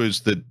two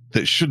words that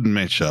shouldn't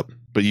match up,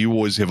 but you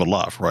always have a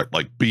laugh, right?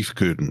 Like beef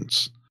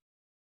curtains.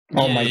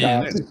 Oh my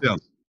Yeah, god. That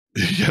sounds,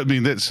 I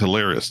mean, that's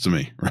hilarious to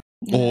me. Right?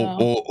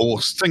 No.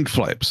 Or stink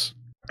flaps.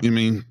 You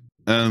mean,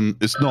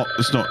 it's not,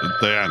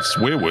 they aren't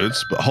swear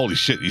words, but holy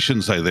shit, you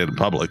shouldn't say that in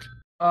public.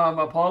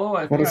 Apollo,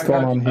 I What think is I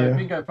going got, on here? I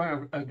think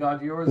I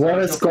got yours. What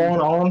is going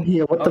on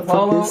here? What the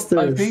Apollo, fuck is this?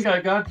 I think I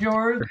got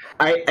yours.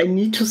 I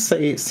need to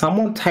say,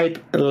 someone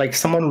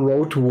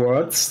wrote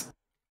words,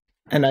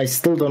 and I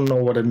still don't know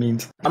what it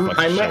means.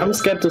 I'm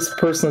scared this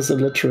person is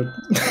illiterate.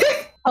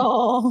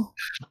 Oh.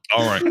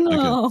 All right. Okay.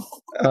 No.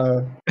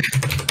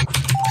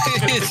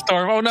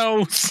 Storm. Oh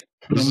no. This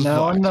And is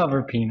now fucked.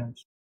 another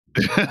penis.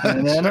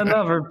 And then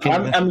another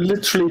penis. I'm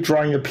literally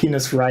drawing a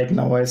penis right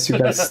now as you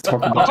guys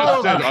talk I about it.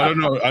 just said,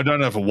 I don't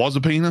know if it was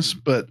a penis,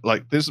 but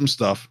like there's some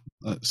stuff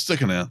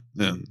sticking out.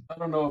 Yeah. I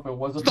don't know if it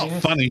was a It's not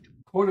penis. funny.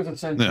 Quarter of a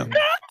century. Yeah.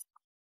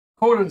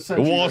 Quarter of a It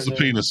century. was a right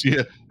there. penis,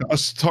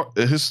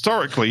 yeah.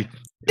 Historically,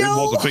 it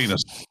was a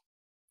penis.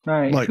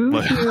 Right. Like- Who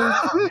like- here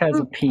has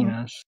a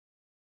penis?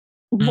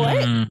 What?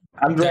 Mm,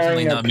 I'm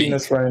Definitely drawing a not me.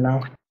 penis right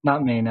now.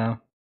 Not me now.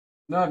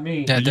 Not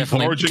me. yeah, Are you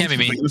definitely foraging can't be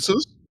for me.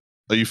 penises?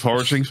 Are you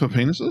foraging for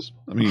penises?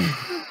 I mean,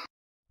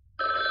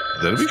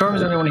 that'd be Storm,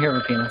 does cool. anyone here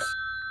have a penis?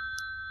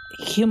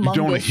 humongous.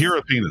 You don't hear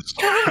a penis.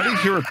 How do you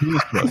hear a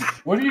penis? Bro?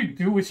 What do you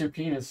do with your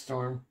penis,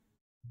 Storm?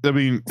 I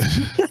mean,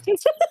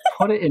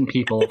 Put it in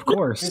people, of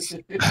course.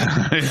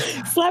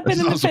 Slap it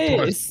in the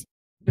face.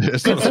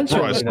 It's not a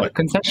surprise. Like,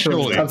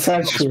 Consensually.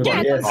 Consensually,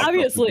 yes.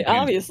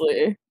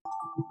 Obviously.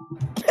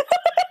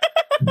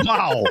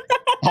 Wow.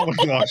 Oh my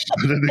gosh.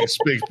 I didn't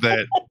expect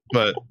that,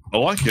 but I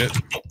like it.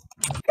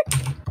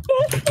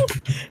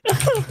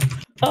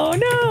 Oh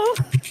no.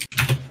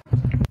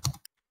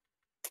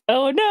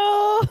 Oh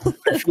no.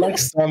 I feel like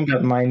Storm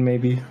got mine,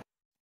 maybe.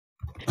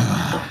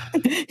 I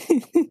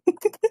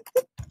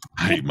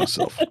hate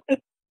myself.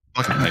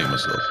 I fucking hate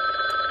myself.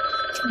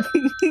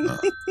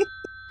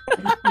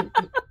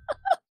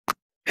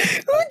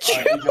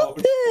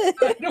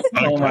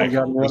 Oh my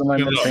god, what am I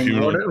missing?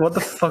 What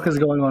the fuck is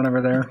going on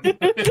over there?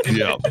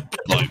 Yeah,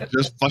 like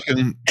just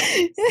fucking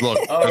look.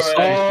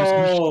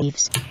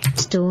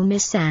 Storm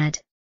is sad.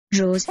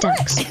 Draws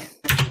ducks.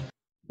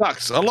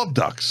 Ducks. I love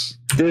ducks.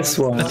 This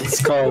one,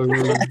 it's called.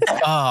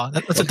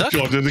 That's a duck.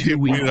 God, did it get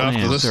weird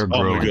after this? Oh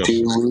my god.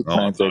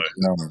 Oh,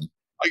 no.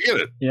 I get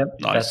it. Yep,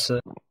 Nice. that's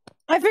it.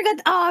 I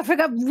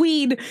forgot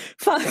weed.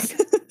 Fuck.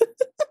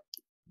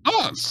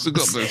 Oh, it's still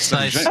got the same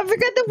Nice. shape. I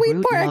forgot the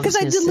weed part because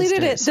I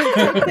deleted it.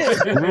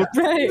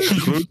 Right.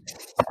 Groot.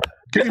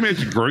 Can you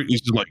imagine Groot?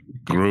 He's just like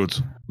Groot.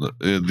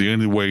 The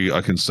only way I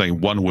can say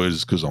one word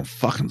is because I'm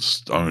fucking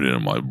stoned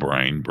in my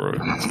brain, bro.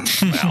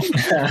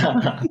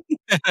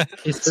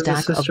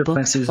 Stack of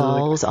books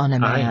falls on a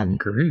man.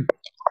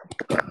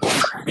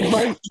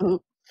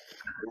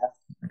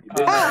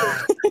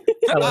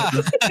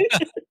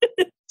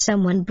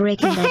 Someone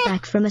breaking their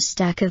back from a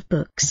stack of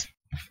books.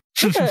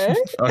 Okay.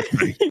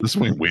 Okay, this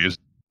went weird.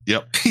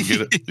 Yep, you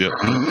get it. Yep.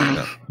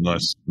 Yeah.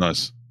 Nice.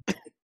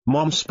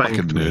 Mom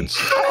spanked me.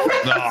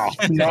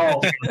 No.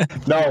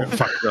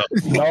 Fucked up.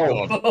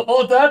 No.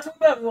 Oh, that's what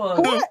that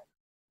was.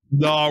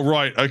 No,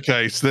 right.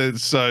 Okay. So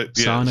yeah.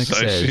 Sonic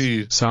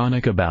says,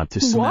 Sonic about to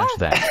smash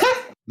that.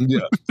 Yeah.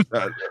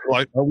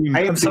 Like,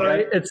 I'm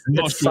sorry. It's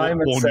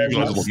Simon Says,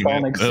 not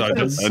Sonic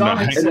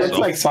Says. It looks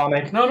like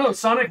Sonic. No.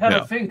 Sonic had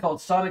a thing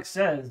called Sonic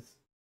Says.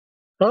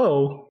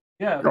 Oh.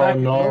 Yeah. Oh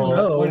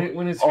no.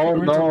 When it's oh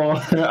no.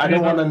 I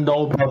don't want to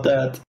know about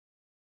that.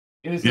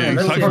 Yeah,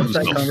 that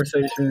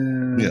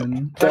conversation. Yeah.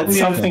 That's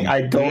something I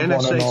don't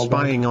want to NSA know about.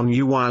 spying on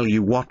you while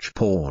you watch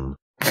porn.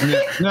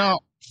 No,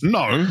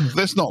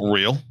 that's not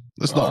real.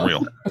 That's not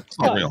real. It's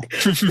not real.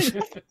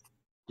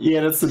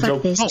 Yeah, that's the Fuck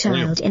joke. this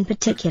child in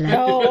particular.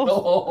 No.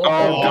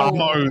 Oh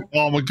no!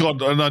 Oh my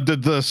god! And I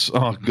did this.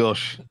 Oh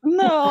gosh.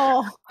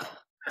 No.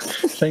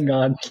 Thank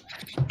God.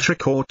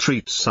 Trick or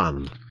treat,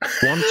 son.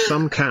 Want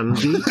some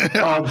candy?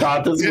 Oh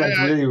god, this is like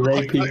really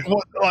rapey.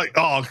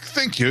 Oh,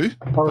 thank you.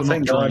 Oh,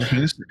 thank God.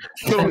 A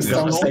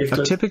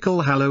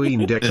typical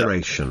Halloween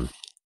decoration.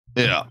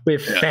 Yeah.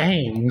 With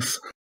fangs.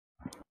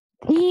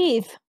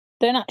 Eve.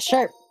 They're not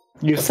sharp.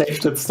 You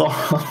saved it, Storm.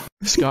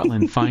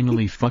 Scotland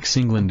finally fucks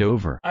England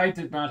over. I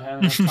did not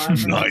have enough time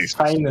for Nice.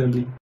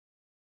 Finally.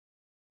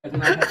 I did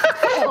not have,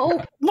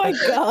 Oh my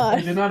I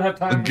god. did not have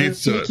time for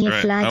this. Making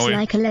flags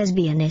like a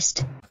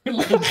lesbianist. I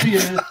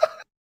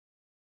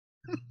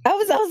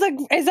was like,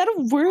 is that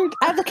a word?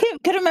 I can't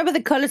remember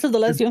the colors of the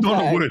lesbian It's not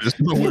flag. a word. It's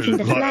not a word.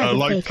 The flag I of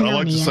like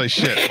to say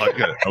shit like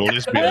a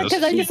lesbian.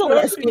 Because I'm just a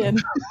lesbian.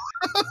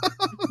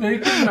 I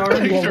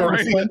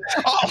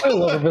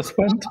love this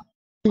one.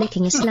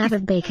 Licking a slab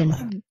of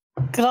bacon.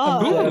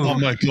 God. Oh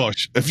my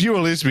gosh! If you're a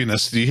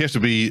lesbianist, you have to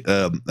be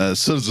a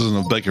citizen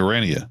of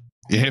Bakerania.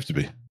 You have to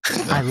be.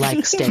 I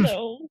like steak.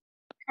 No.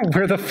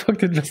 Where the fuck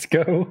did this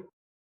go?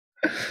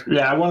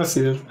 Yeah, I want to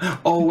see this.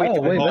 Oh wait,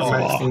 wait,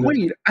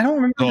 I don't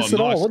remember this at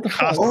all. What the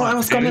fuck? Oh, I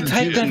was gonna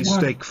type that one.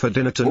 Steak for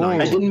dinner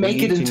tonight. I didn't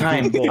make it in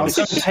time. I was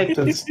gonna type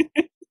this.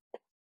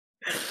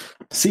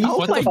 See?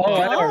 Oh my God.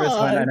 I know where this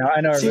went.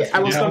 I know. See, I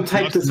was gonna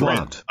type this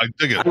one. I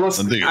dig it.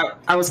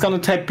 I was gonna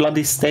type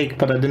bloody steak,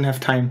 but I didn't have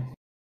time.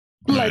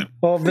 Like,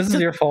 well, this is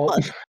your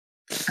fault.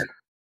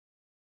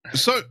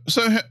 So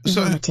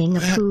how do you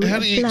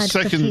eat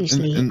steak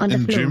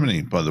in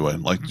Germany, by the way?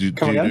 Like, do you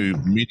do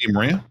medium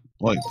rare?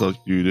 Like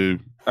you do?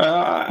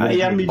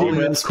 Yeah, medium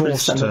rare.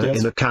 Coaster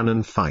in a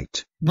cannon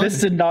fight. This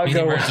did not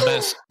go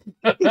well.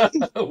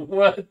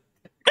 What?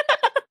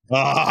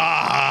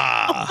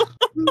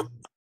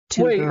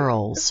 Two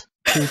girls,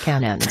 two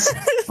cannons.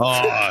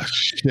 Oh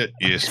shit!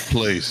 Yes,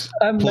 please.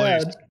 I'm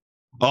please. mad.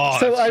 Oh,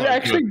 so I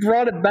actually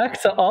brought it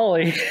back to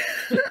Ollie.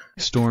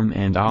 Storm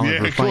and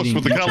Oliver of course, fighting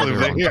with the each color other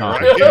on thing,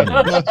 top right? of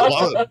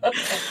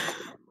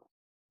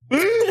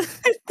Yeah.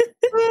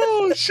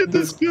 Oh shit,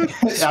 that's good.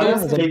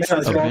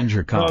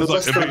 Avenger Cop.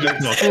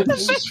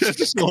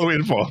 Just slow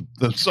in for.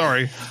 I'm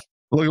sorry.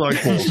 Look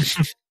like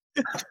balls.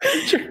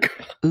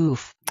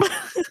 Oof.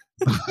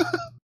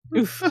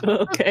 Oof.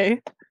 Okay.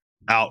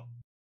 Out.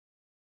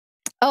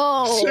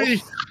 Oh.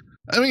 See,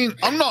 I mean,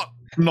 I'm not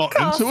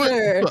into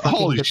it. But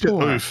holy shit,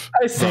 oof.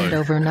 I said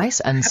over nice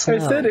and slow. I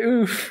said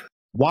oof.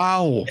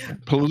 Wow,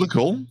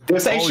 political.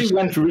 This actually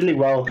went really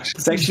well.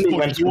 This actually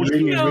went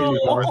really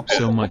well.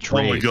 So much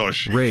rape. Oh my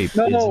gosh. Rape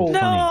No. isn't funny.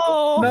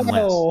 No.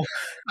 No.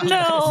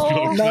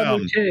 No. Not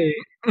okay.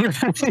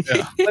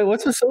 Yeah. Wait,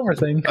 what's the silver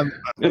thing?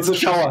 It's a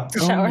shower.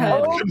 Shower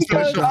head.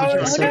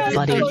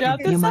 Buddy,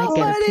 you might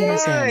get a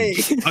penis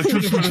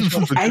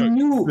in. I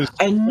knew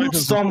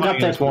Storm got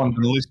that one.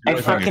 I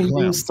fucking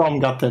knew Storm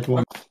got that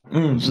one.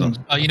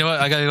 Oh, you know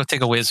what? I gotta go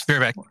take a whiz. Be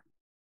right back.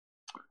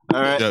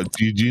 All right. Yeah,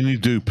 do you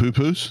need to do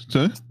poo-poos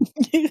too?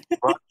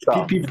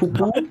 Pee-pee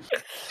poo-poo.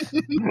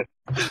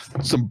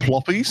 Some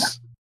ploppies?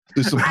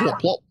 There's some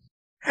plop-plop?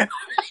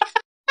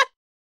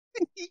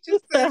 He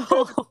just said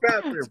go to the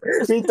bathroom.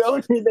 We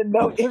don't even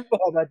know info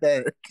about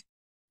that.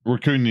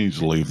 Raccoon needs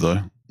to leave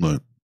though.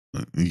 Look,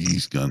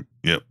 he's gone.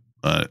 Yep.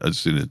 I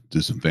just need to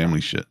do some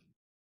family shit.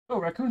 Oh,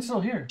 Raccoon's still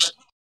here.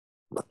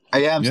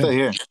 Yeah, I'm still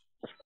here.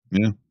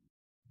 Yeah.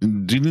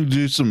 Do you need to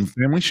do some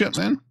family shit,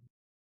 man?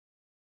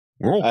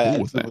 We're all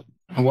cool with that.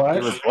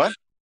 What?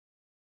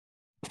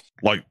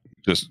 Like,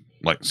 just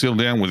like settle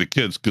down with the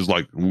kids because,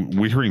 like,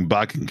 we're hearing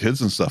barking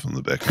kids and stuff in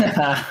the back.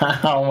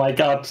 Oh my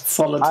god,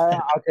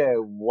 Solitaire. Okay,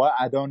 what?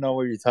 I don't know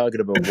what you're talking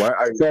about. What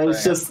are you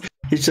So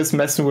he's just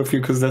messing with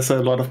you because there's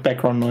a lot of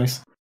background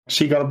noise.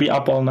 She gotta be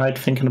up all night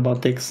thinking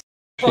about dicks.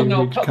 Oh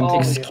no!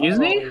 Excuse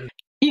me?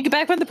 You get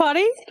back from the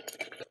party?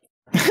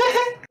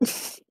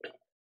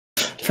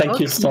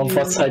 Thank you, Storm, for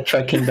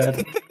sidetracking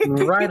that.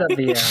 Right at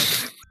the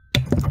end.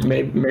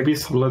 Maybe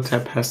Solitaire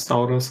passed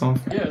out or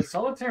something. Yeah,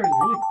 Solitaire is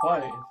really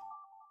quiet.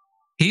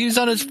 He's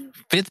on his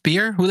 5th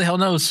beer. Who the hell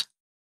knows?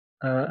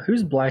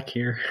 Who's black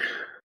here?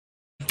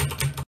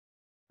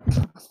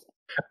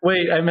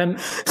 Wait, I meant.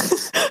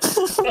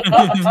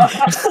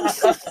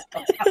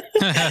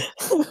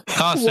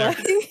 Costa.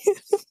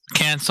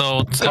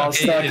 Cancelled.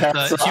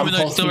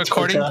 Humanoid still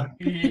recording?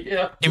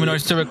 Yeah.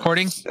 Humanoid still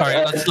recording? All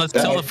right, let's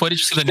tell the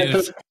footage to the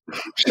news.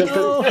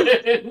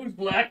 Who's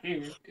black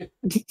here?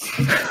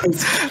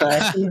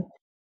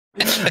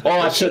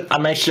 Oh,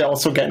 I'm actually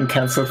also getting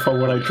cancelled for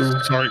what I drew.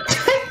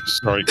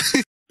 Sorry.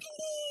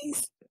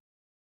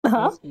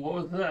 Huh? What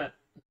was that?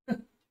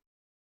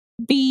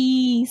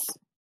 Bees.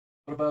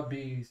 What about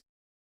bees?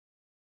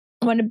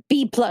 I want a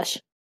bee plush.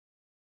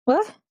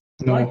 What?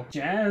 No. Like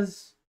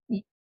jazz?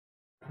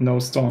 No,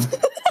 Storm.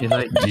 You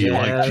like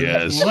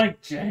jazz? You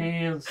like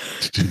jazz?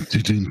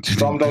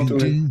 Storm, don't do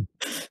it.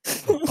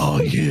 Oh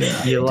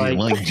yeah. You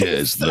like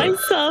jazz though? I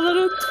saw that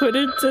on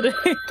Twitter today.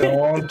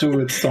 Don't do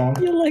it, Storm.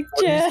 You like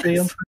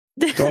jazz?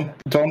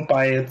 Don't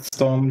buy it,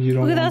 Storm. You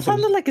don't. Look, that want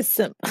sounded it. like a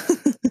simp.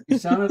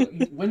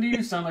 When do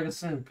you sound like a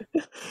simp?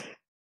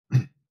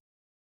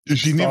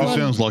 She never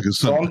sounds like a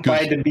simp. Don't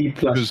buy the B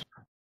plus.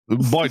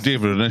 By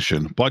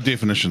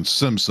definition,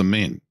 simps are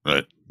men,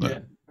 right? Yeah.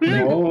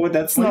 No,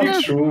 that's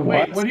not true.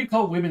 Wait, what do you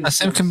call women? A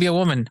simp can be a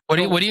woman. What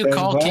do you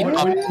call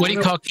K-pop? What do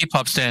you call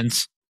K-pop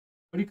stands?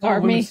 What do you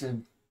call women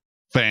simp?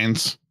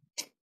 Fans.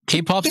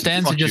 K-pop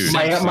stands are just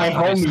my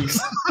homies.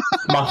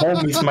 My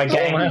homies, my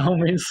gang. My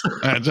homies.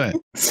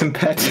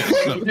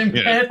 Sympathetic.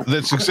 Yeah,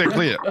 that's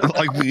exactly it.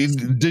 Like,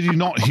 did you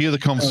not hear the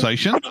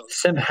conversation?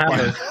 Simp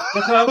habit.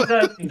 That's what I was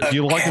asking. If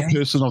you like a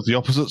person of the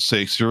opposite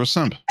sex, you're a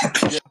simp.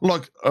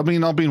 Look, I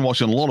mean, I've been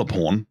watching a lot of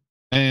porn,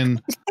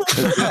 and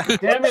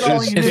damn it,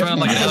 all you did.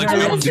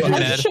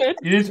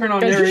 You didn't turn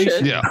on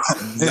narration. Yeah.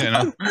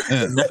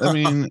 I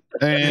mean,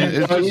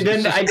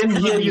 and I didn't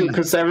hear you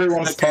because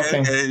everyone's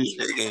talking.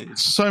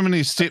 So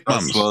many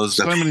stepmoms.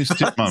 So many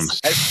stepmoms.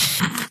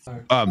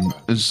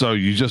 So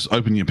you just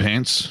open your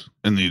pants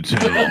and you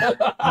turn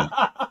it on.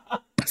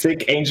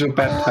 Sick angel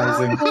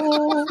baptizing.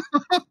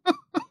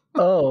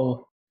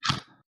 Oh.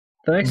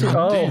 That makes me.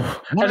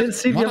 Oh. I didn't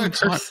see the other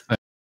person.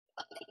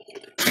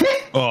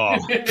 Oh.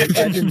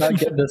 I did not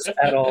get this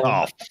at all.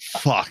 Oh,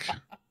 fuck.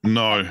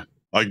 No.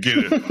 I get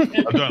it.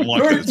 I don't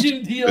like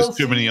it. There's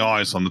too many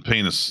eyes on the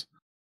penis.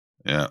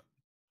 Yeah.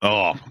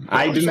 Oh.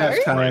 I didn't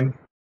have time.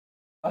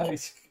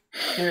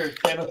 Here,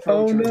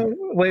 oh no!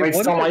 Wait,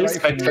 what Storm, are you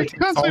spectating?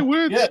 Can't say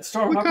words. Yeah,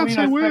 Storm, how come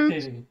you're not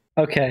spectating?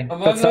 Okay,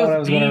 that's not what I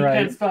was going to write.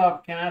 Can't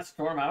stop. Can I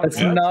Storm out? That's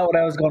not what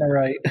I was going to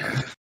write.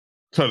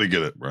 Totally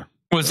get it, bro.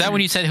 Was that when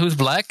you said who's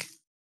black?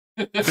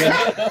 Among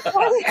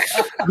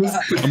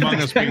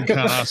us being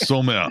can't ask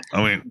Storm out.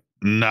 I went,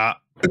 nah.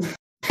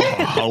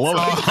 I love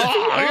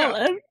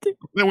it.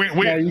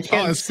 Yeah, you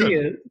can't see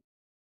it.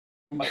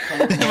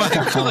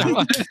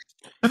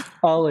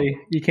 Ollie,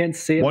 you can't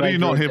see it. Why do you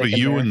not have a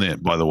U in there,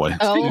 by the way?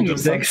 Oh,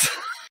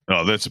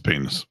 Oh, that's a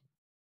penis.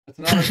 That's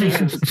not a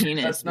penis.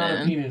 Penis, That's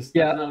not a penis.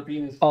 Yeah, That's not a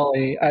penis.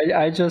 Ollie,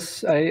 I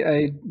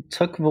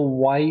took the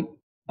white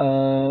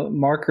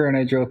marker and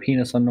I drew a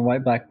penis on the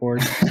white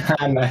blackboard.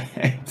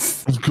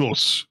 Nice. Of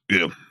course,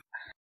 yeah.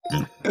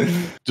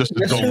 Just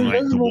to Mr. dominate the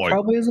Invisible white.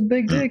 probably has a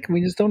big dick.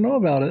 We just don't know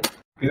about it.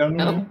 We don't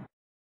know.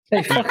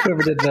 Hey, fuck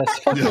whoever did this.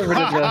 Fuck whoever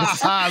did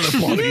this.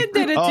 You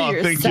did it to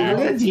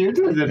yourself. You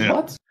did it. Yeah.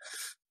 What?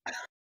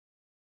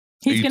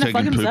 He's gonna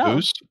fuck himself.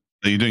 Poo-poos?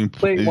 Are you doing?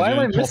 Wait, why am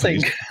I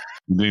missing?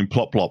 You're doing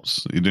plop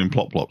plops. You're doing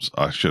plop plops.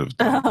 I should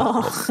have.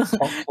 Oh,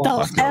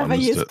 don't ever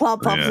use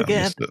plop plops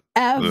again.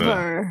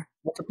 Ever.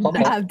 What's a plop?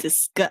 I'm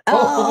disgusted.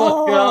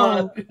 Oh my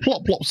god.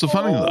 Plop plops are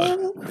funny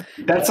though.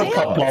 That's a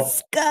plop plop.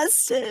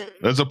 Disgusted.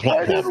 There's a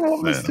plop plop.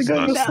 Yeah,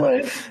 it's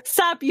nice.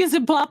 Stop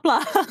using plop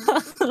plop.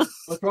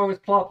 What's wrong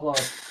with plop plop?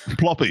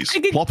 Ploppies.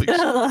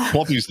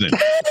 Ploppies then.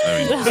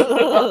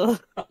 I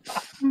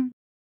mean,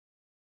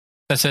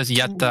 That says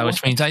yatta,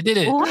 which means I did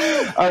it.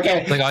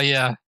 Okay. Like, oh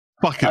yeah.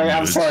 fucking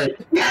I'm sorry.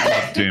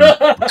 God damn it.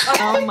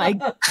 Oh my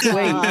god.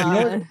 Wait, you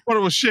know What it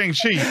was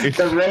Shang-Chi.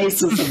 The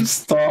racism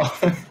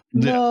stuff.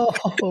 No.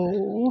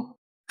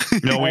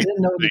 No, I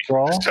didn't know the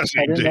draw.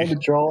 I didn't know the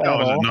draw I at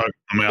was like, all. no,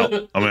 I'm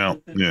out. I'm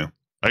out. Yeah.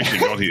 I actually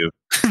got here.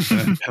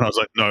 And I was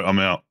like, no, I'm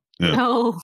out. Yeah. No.